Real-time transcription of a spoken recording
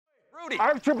Rudy.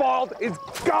 Archibald is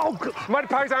go. Mud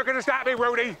pies aren't gonna stop me,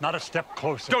 Rudy. Not a step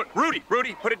closer. Don't, Rudy,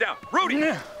 put it down. Rudy!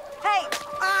 Hey,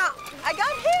 I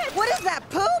got hit. What is that,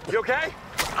 poop? You okay?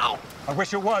 Ow. I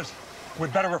wish it was.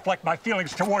 Would better reflect my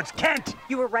feelings towards Kent.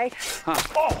 You were right. Huh.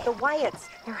 Oh. The Wyatts,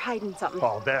 they're hiding something.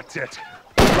 Oh, that's it.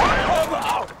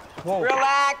 Whoa.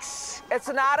 Relax. It's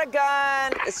not a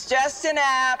gun. It's just an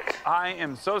app. I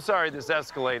am so sorry this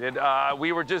escalated.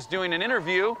 We were just doing an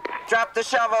interview. Drop the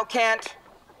shovel, Kent.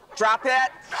 Drop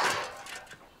it.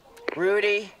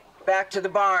 Rudy, back to the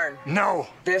barn. No.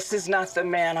 This is not the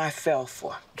man I fell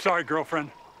for. Sorry,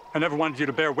 girlfriend. I never wanted you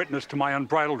to bear witness to my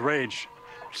unbridled rage.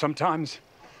 Sometimes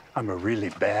I'm a really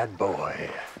bad boy.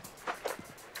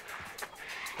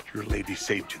 Your lady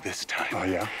saved you this time. Oh,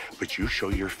 yeah? But you show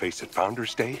your face at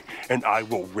Founder's Day, and I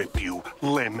will rip you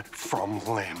limb from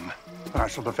limb. I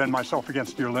shall defend myself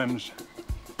against your limbs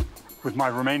with my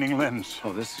remaining limbs.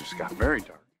 Oh, this just got very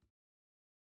dark.